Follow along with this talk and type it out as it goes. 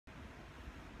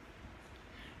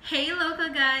Hey local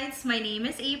guides, my name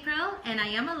is April and I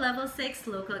am a level 6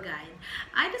 local guide.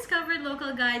 I discovered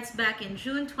local guides back in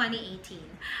June 2018.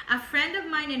 A friend of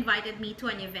mine invited me to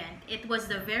an event. It was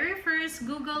the very first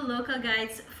Google Local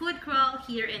Guides food crawl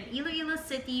here in Iloilo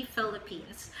City,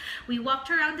 Philippines. We walked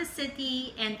around the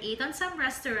city and ate on some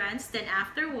restaurants, then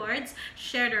afterwards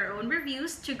shared our own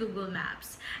reviews to Google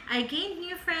Maps. I gained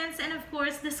new friends and of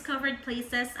course discovered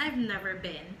places I've never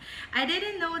been. I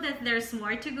didn't know that there's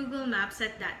more to Google Maps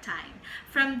at that time.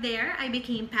 From there, I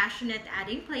became passionate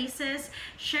adding places,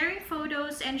 sharing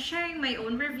photos, and sharing my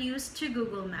own reviews to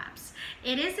Google Maps.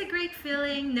 It is a great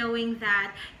feeling knowing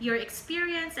that your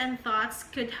experience and thoughts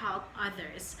could help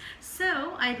others.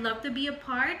 So, I'd love to be a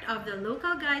part of the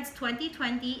Local Guides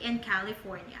 2020 in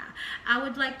California. I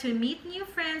would like to meet new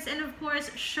friends and of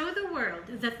course show the world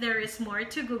that there is more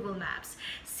to Google Maps.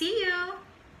 See you!